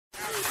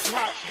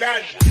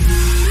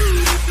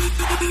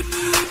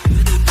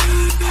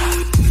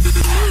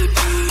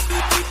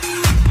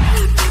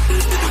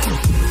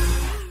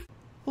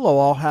Hello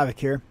all, Havoc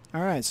here.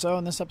 Alright, so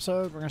in this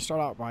episode we're going to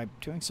start out by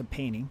doing some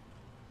painting.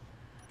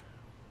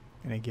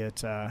 Going to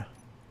get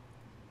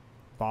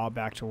Bob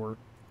back to work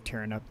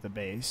tearing up the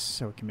base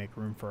so we can make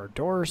room for our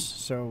doors,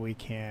 so we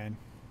can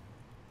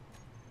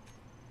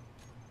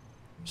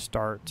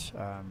start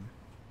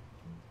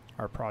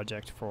our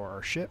project for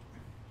our ship.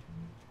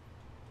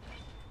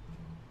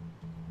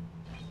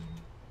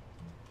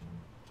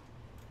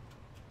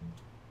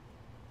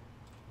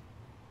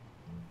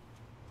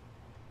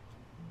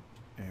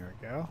 There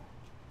we go.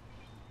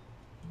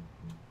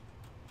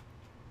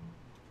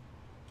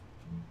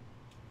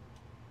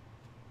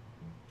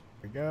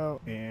 There we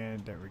go,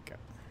 and there we go.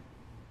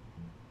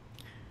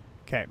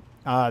 Okay,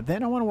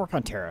 then I want to work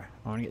on Terra.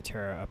 I want to get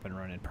Terra up and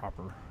running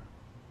proper.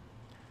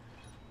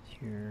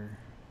 Here.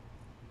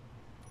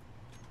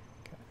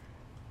 Okay.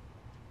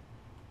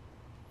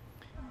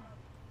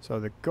 So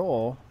the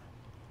goal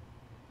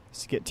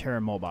is to get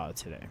Terra mobile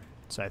today.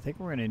 So I think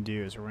what we're going to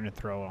do is we're going to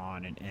throw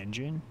on an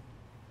engine.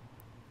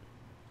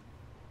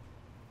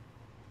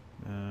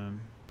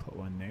 Put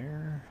one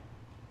there.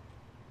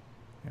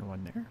 And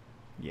one there.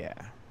 Yeah.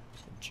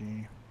 So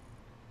G.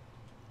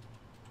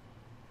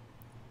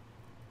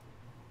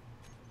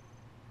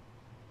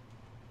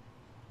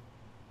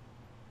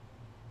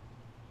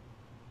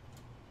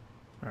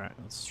 Alright,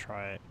 let's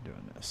try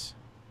doing this.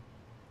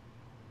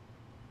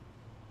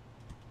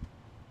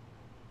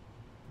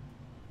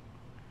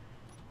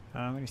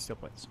 How many steel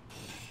plates?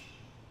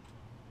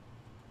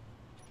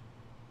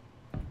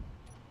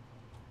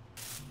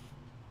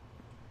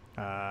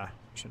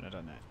 Shouldn't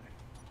have done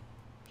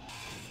that.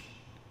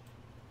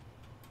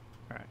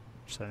 Alright,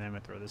 so then I'm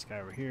going to throw this guy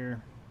over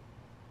here.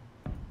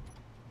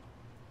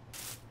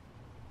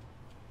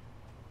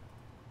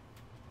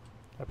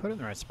 I put it in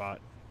the right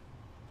spot.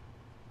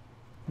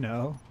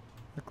 No,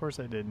 of course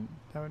I didn't.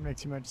 That would make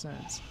too much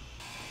sense.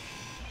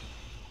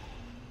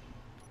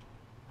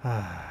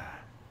 Alright,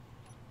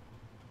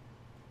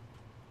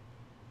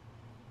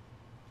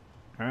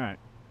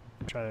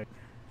 try that.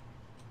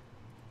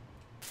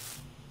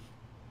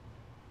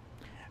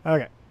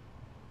 Okay.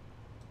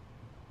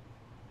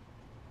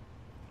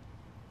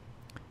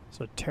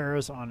 So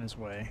Terra's on his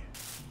way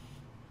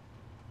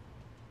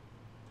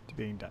to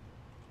being done.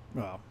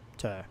 Well,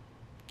 to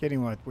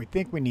getting what we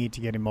think we need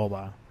to get him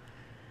mobile.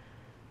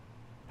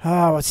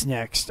 What's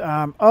next?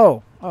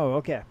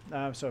 Okay.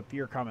 So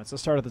your comments.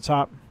 Let's start at the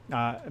top.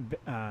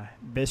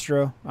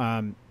 Bistro.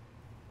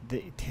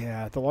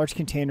 The large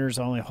containers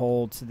only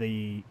hold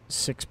the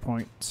 6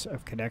 points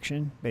of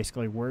connection.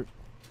 Basically,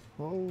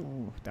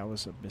 oh, that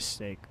was a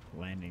mistake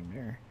landing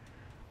there.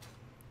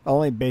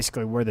 Only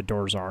basically where the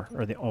doors are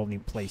the only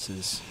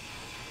places.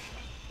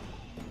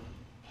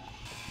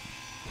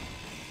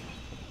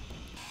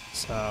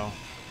 So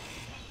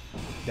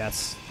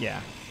that's,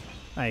 yeah,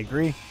 I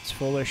agree. It's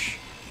foolish.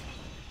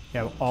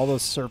 You have all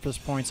those surface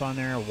points on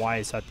there. Why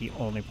is that the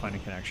only point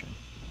of connection?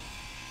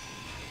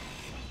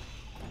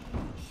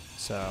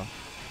 So,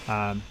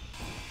 I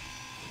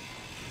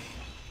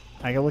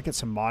can look at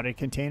some modded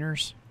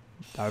containers.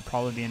 That would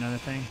probably be another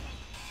thing.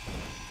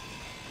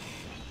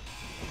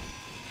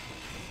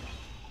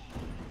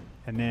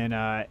 And then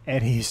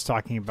Eddie's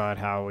talking about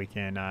how we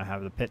can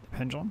have the pit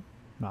pendulum.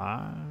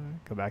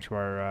 Go back to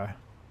our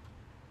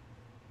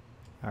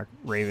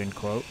Raven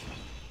quote.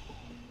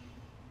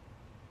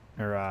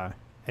 Or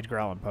Edgar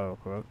Allan Poe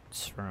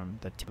quotes from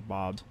the Tip of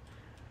Bob's.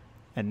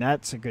 And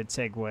that's a good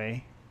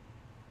segue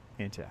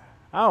into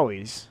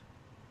always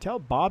tell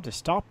Bob to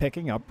stop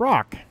picking up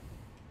rock.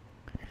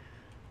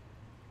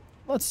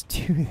 Let's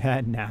do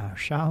that now,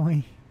 shall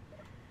we?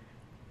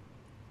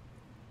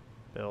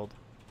 Build.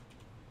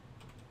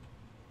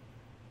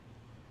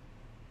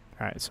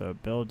 Alright, so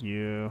build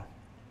you.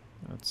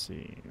 Let's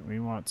see. We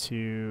want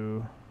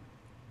to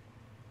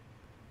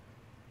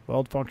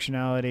weld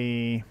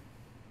functionality.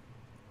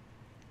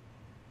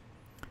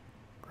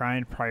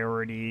 Grind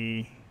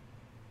priority.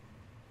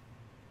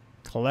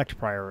 Collect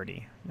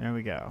priority. There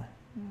we go.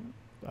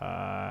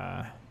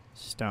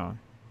 Stone.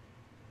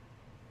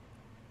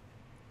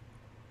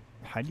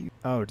 How do you...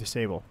 Oh,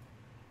 disable.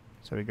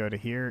 So we go to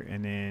here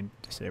and then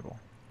disable.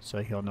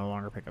 So he'll no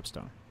longer pick up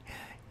stone.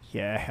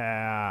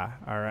 Yeah.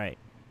 Alright.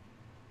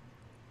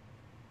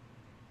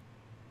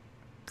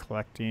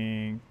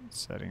 Collecting.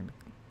 Setting.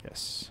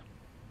 Yes.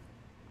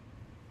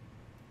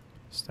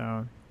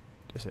 Stone.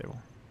 Disable.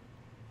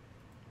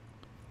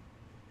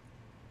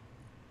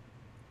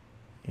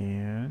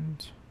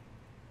 And...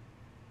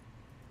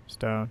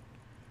 Stone.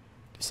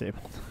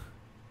 Disabled.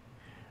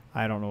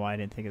 I don't know why I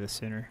didn't think of this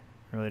sooner.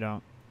 I really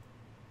don't.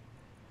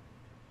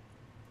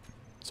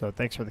 So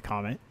thanks for the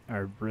comment.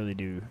 I really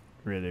do,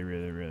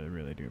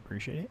 really do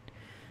appreciate it.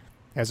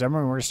 As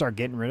everyone, we're going to start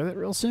getting rid of it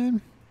real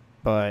soon.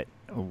 But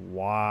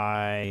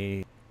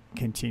why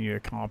continue to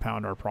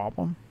compound our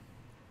problem?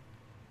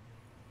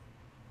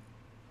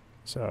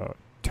 So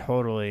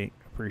totally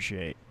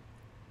appreciate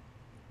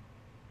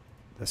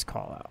this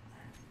call out.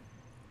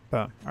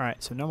 Boom. All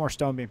right, so no more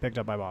stone being picked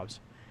up by mobs.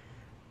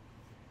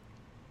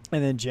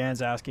 And then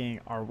Jan's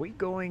asking, are we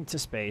going to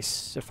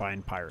space to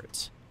find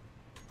pirates?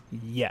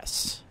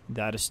 Yes,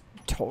 that is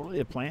totally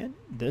the plan.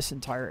 This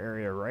entire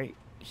area right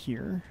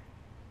here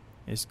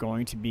is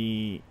going to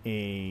be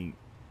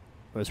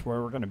is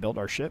where we're going to build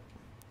our ship.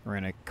 We're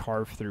going to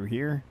carve through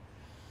here.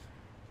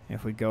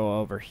 If we go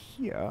over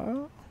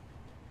here,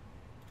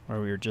 where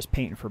we were just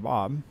painting for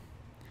Bob.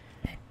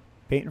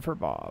 These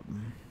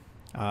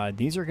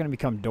are going to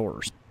become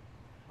doors.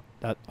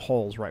 That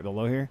hole's right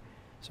below here.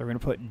 So we're going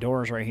to put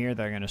doors right here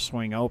that are going to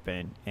swing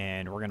open,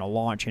 and we're going to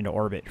launch into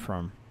orbit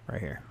from right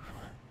here.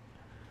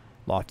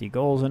 Lofty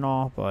goals and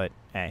all, but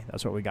hey,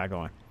 that's what we got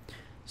going.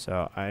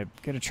 So I'm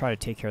going to try to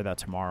take care of that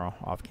tomorrow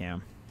off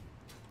cam.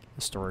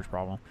 The storage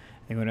problem.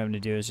 I think what I'm going to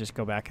do is just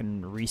go back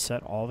and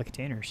reset all the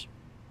containers.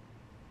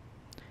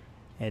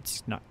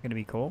 It's not going to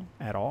be cool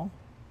at all,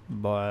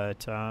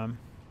 but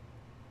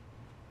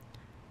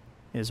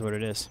is what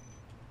it is.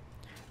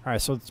 All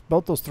right, so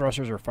both those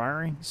thrusters are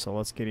firing, so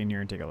let's get in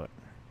here and take a look.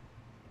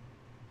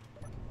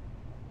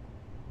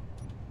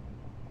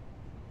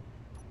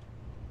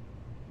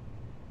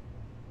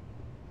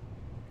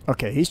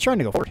 Okay, he's trying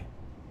to go forward.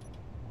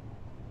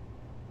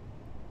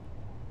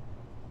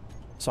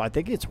 So I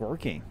think it's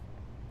working.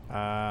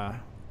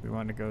 We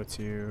want to go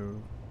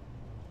to...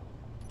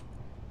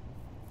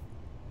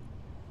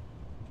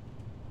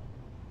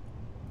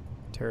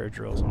 Terra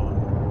drills on.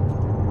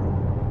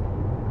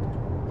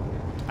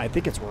 I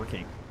think it's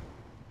working.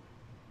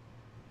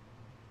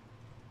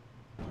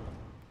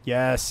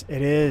 Yes,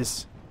 it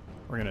is.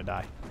 We're gonna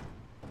die.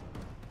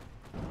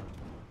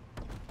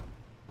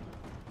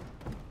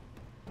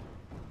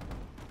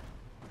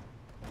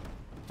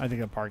 I think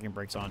the parking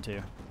brake's on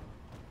too.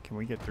 Can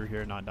we get through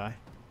here and not die?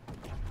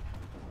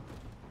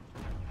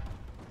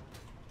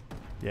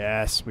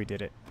 Yes, we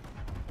did it.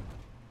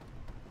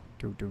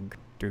 Dunk, dunk,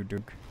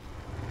 dunk.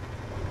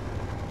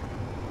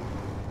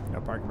 No,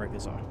 parking brake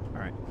is on.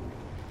 Alright.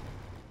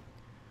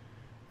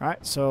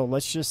 Alright, so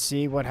let's just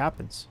see what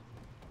happens.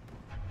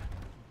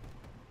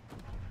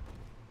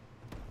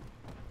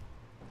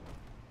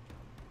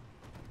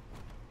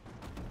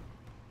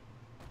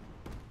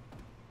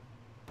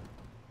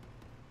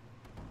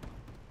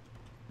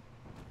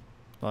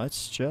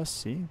 Let's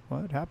just see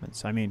what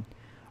happens. I mean,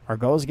 our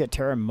goal is to get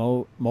Terra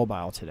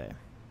mobile today.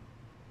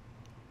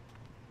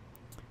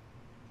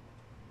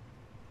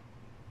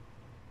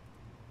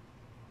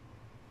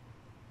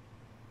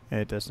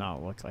 It does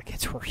not look like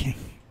it's working.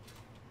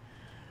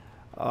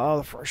 Oh,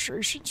 the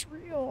frustration's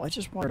real. I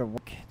just want it to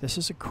work. This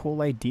is a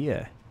cool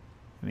idea.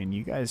 I mean,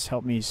 you guys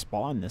helped me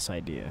spawn this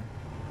idea.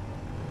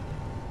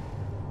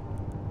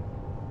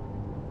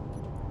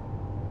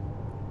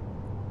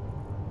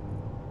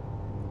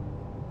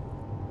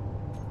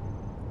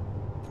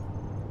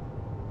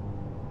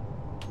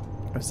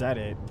 Was that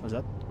it?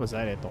 Was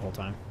that it the whole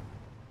time?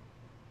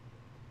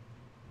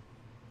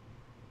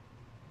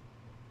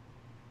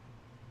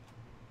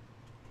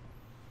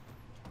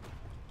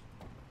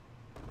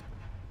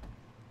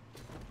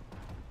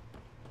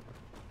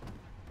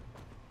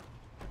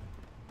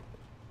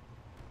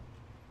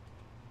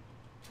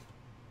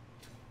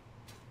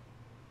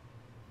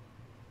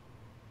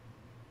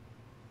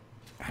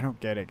 I don't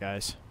get it,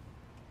 guys.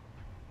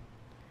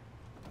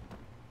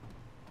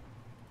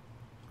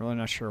 Really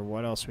not sure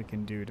what else we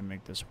can do to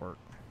make this work.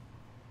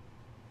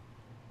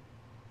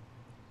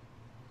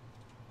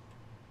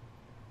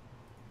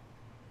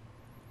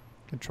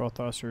 Control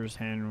thrusters,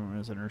 hand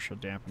as inertial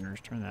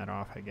dampeners. Turn that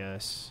off, I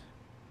guess.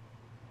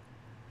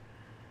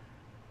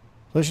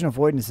 Collision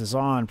avoidance is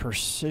on.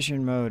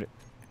 Precision mode.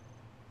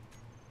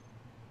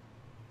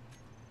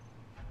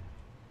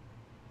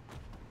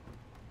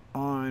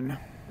 On.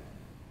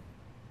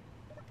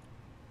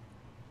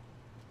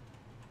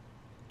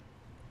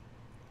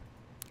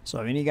 So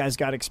if any of you guys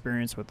got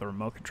experience with the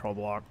remote control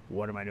block,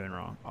 what am I doing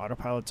wrong?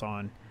 Autopilot's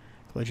on.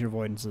 Collision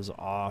avoidance is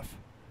off.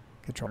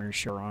 Control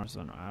share on is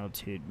on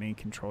altitude. Main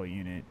control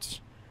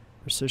unit.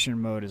 Precision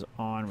mode is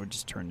on. We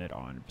just turned it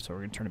on. So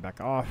we're going to turn it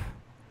back off.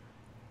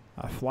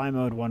 Fly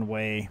mode one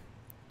way.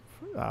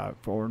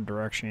 Forward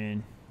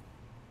direction.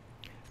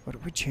 What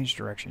did we change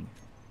direction?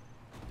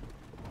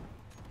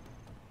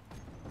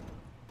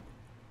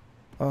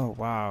 Oh,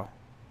 wow.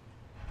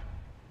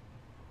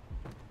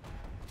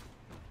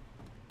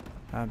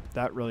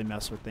 That really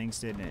messed with things,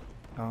 didn't it?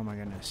 Oh my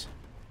goodness.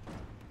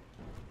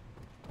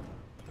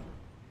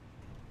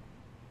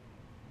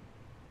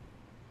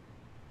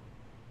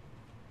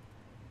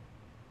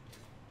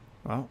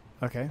 Well,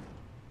 okay.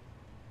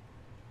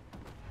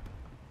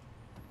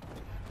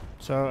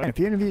 So, if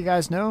any of you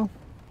guys know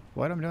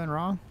what I'm doing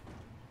wrong,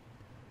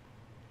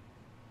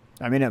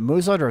 I mean, it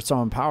moves under its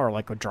own power,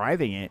 like with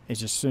driving it. It's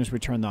just as soon as we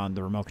turn on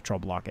the remote control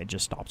block, it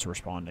just stops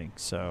responding.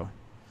 So,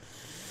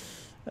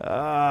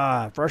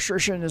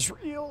 frustration is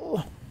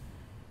real.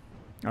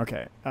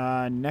 Okay,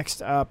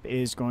 next up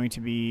is going to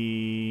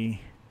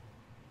be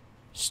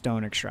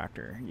stone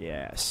extractor.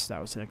 Yes,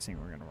 that was the next thing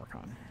we're going to work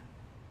on.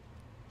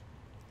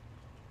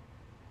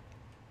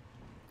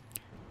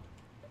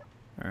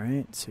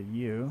 Alright, so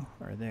you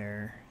are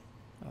there.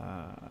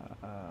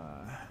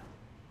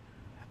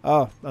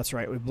 Oh, that's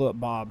right. We blew up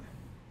Bob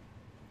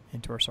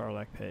into our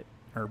Sarlacc pit.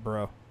 Or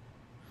bro.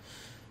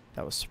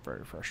 That was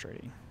very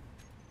frustrating.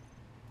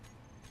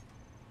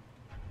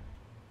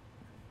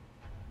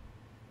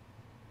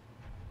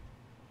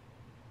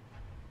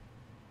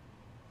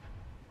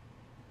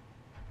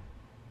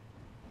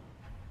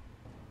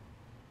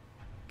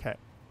 Okay.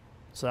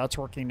 So that's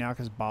working now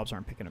because Bobs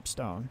aren't picking up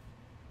stone.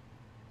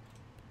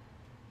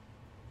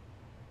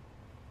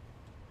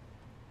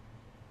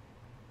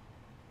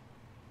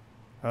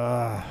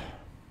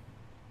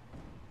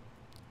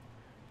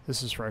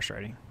 This is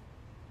frustrating.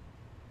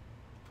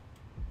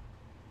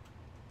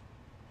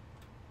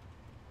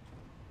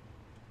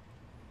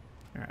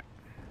 All right.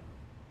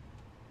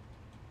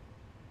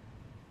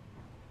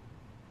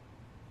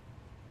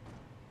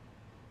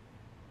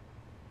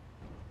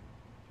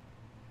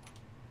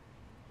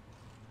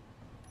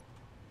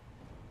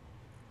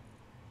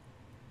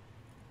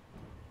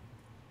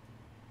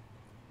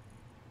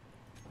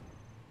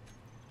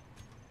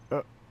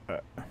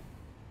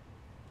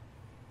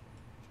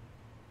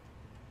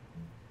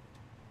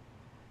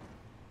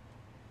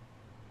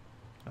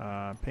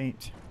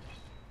 Paint.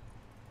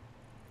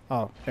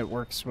 Oh, it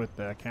works with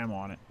the camo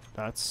on it.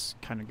 That's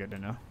kind of good to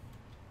know.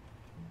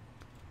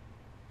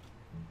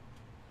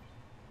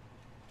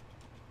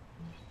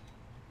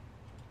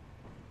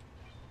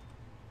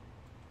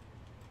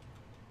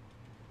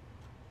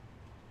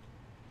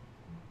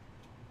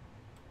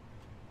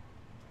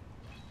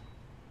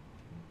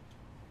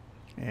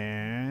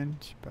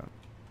 And boom.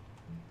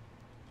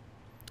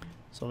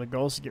 So the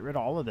goal is to get rid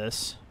of all of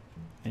this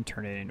and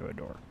turn it into a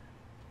door.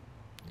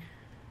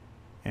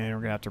 And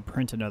we're going to have to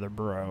print another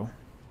burrow.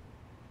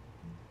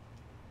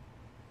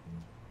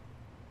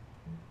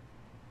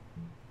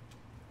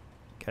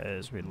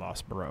 Because we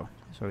lost burrow.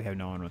 So we have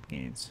no one with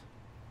gains.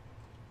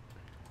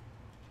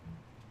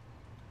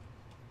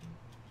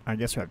 I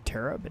guess we have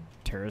Tara, but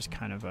Tara's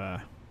kind of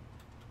not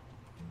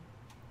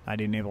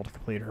able to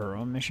complete her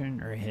own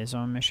mission or his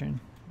own mission.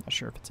 Not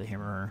sure if it's a him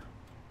or her.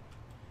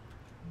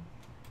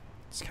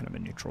 It's kind of a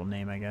neutral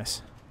name, I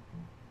guess.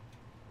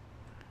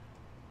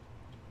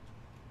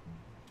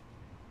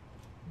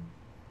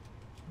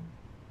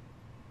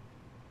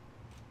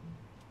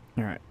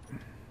 Alright.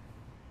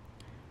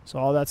 So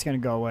all that's going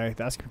to go away.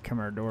 That's going to become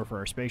our door for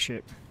our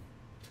spaceship.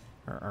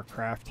 Our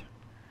craft.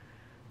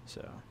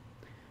 So.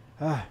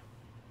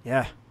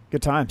 Yeah.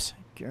 Good times.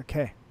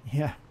 Okay.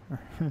 Yeah.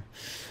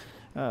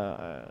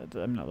 I'm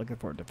not looking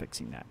forward to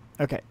fixing that.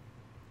 Okay.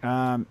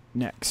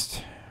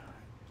 Next.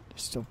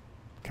 Still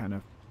kind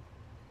of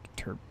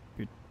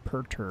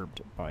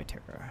perturbed by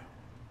Terra.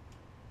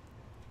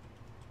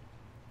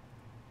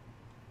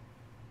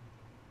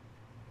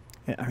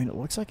 I mean, it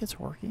looks like it's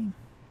working.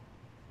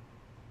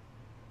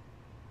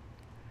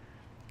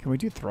 Can we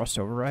do thrust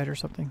override or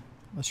something?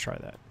 Let's try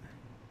that.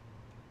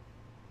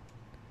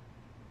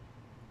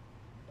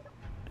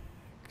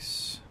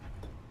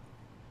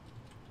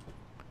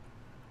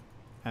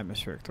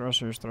 Atmospheric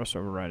thrusters. Thrust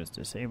override is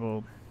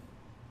disabled.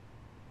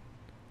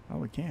 Oh,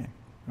 we can.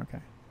 Okay.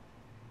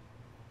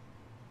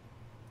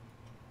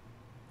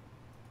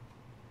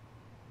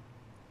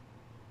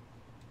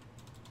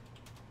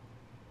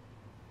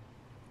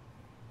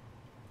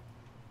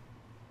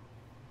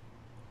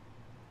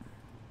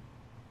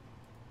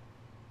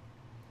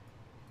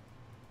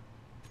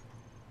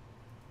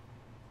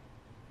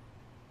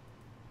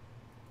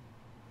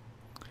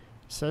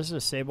 Says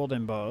disabled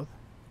in both.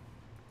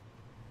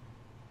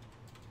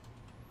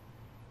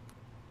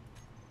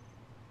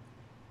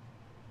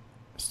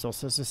 Still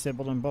says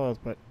disabled in both,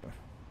 but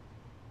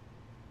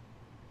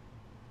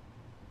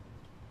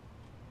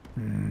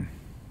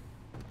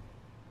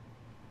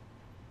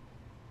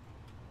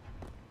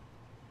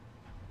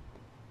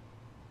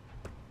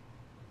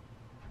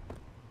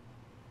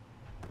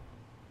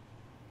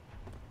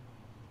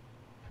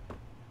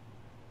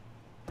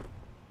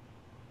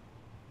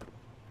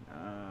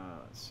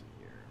let's see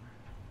here.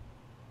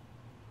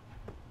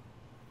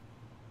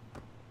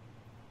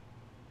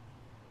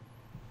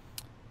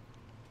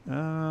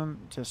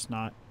 Just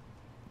not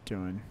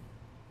doing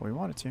what we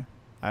wanted to.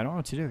 I don't know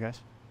what to do,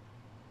 guys.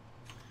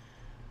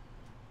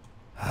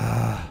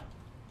 I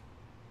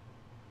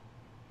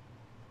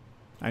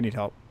need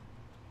help.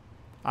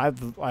 I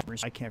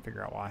can't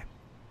figure out why.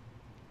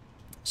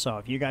 So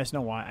if you guys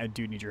know why, I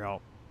do need your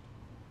help.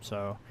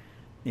 So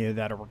either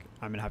that or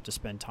I'm gonna have to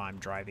spend time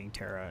driving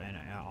Terra, and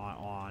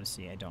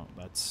honestly, I don't.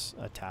 That's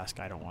a task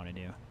I don't want to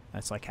do.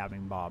 That's like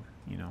having Bob.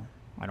 You know,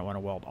 I don't want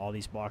to weld all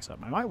these blocks up.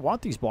 I might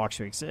want these blocks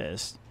to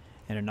exist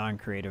in a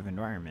non-creative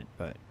environment,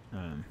 but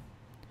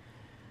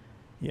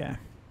yeah.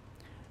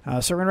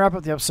 So we're gonna wrap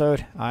up the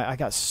episode. I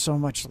got so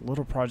much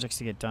little projects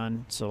to get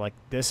done. So like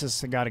this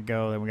has got to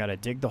go. Then we got to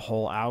dig the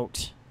hole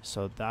out.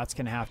 So that's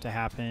gonna have to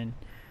happen.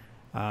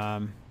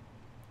 Gonna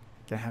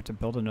have to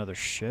build another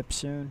ship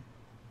soon.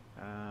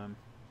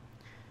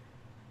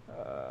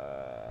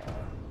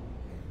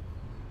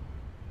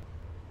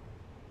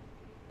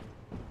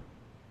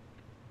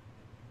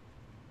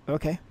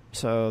 Okay.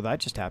 so that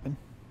just happened.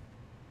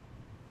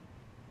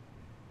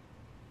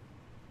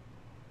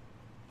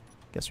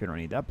 Guess we don't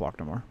need that block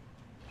no more.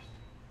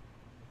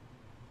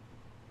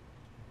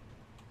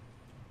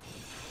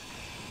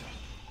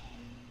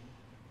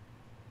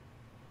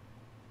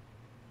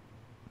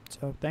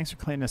 So thanks for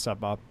cleaning this up,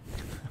 Bob.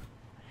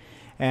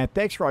 And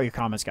thanks for all your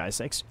comments, guys.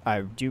 Thanks. I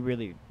do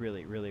really,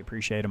 really, really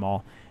appreciate them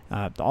all.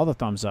 All the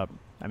thumbs up.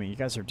 I mean, you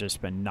guys have just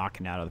been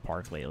knocking out of the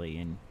park lately,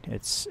 and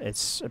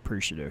it's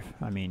appreciative.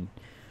 I mean,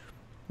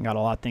 I got a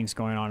lot of things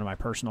going on in my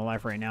personal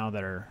life right now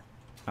that are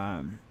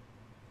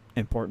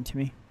important to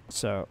me,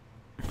 so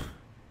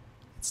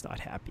it's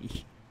not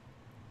happy.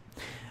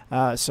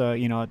 So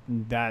you know,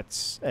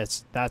 that's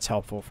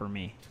helpful for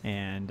me,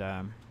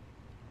 and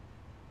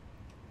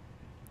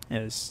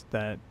is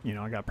that, you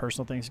know, I got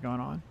personal things going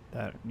on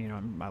that, you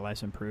know, my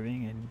life's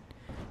improving, and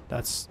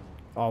that's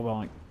all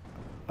well.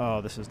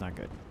 Oh, this is not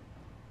good.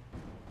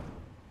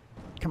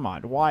 Come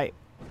on, why?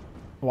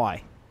 Well,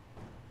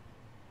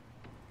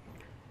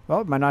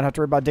 might not have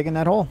to worry about digging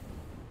that hole.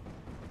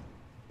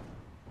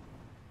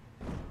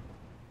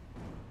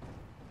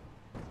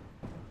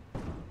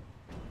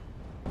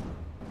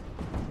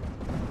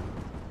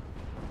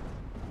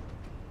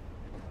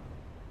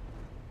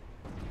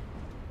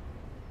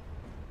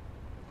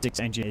 This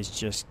engine is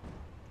just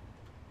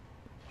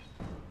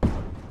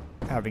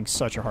having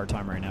such a hard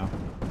time right now.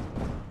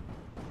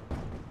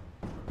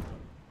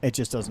 It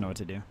just doesn't know what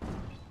to do.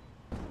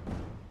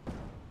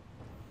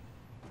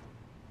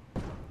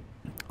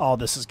 Oh,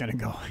 this is gonna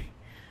go.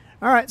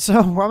 Alright, so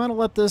I'm gonna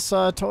let this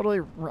totally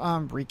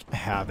wreak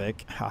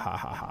havoc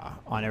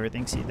on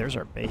everything. See, there's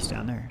our base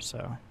down there,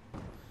 so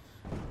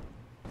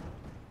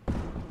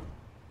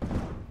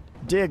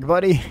dig,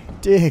 buddy,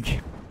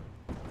 dig.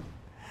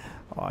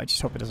 Oh, I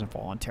just hope it doesn't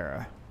fall on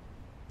Terra.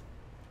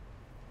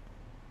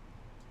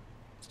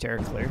 Is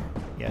Terra clear?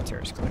 Yeah,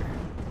 Terra's clear.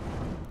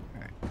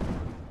 Alright.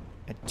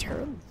 And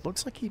Terra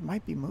looks like he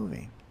might be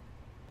moving.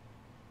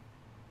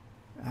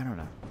 I don't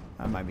know.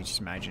 I might be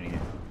just imagining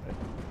it.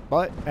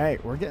 But hey,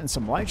 we're getting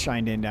some light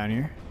shined in down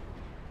here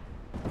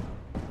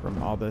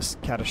from all this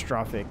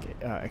catastrophic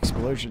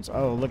explosions.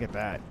 Oh, look at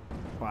that.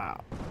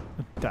 Wow.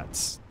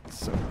 That's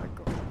so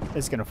cool.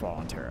 It's going to fall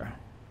on Terra.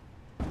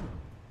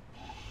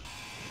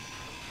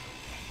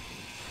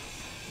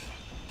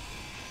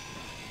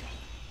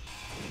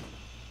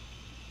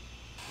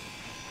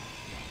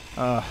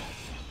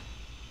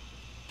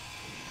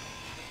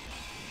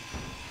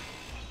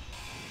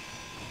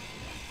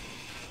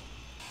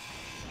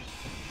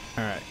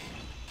 Alright.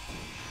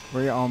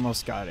 We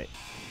almost got it.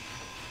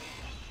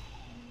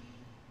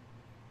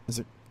 Is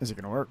it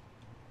gonna work?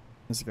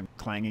 Is it gonna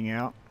clanging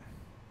out?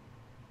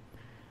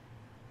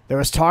 There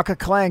was talk of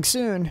Clang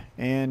soon,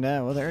 and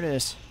well, there it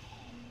is.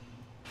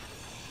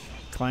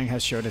 Clang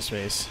has showed his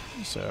face,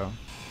 so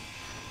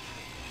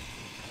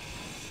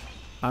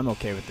I'm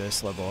okay with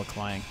this level of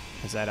Clang,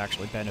 because that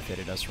actually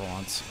benefited us for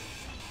once.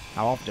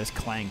 How often does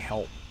Clang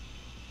help?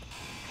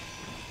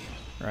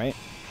 Right?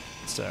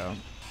 So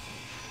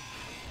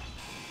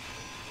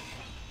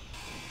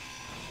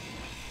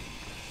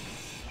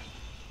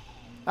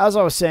as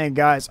I was saying,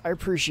 guys, I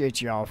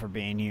appreciate y'all for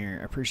being here.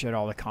 I appreciate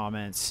all the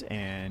comments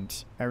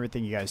and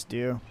everything you guys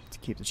do to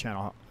keep the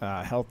channel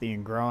healthy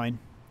and growing.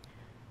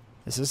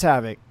 This is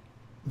Havoc.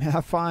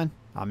 Have fun.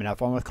 I'm going to have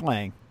fun with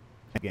Clang.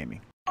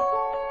 Gaming.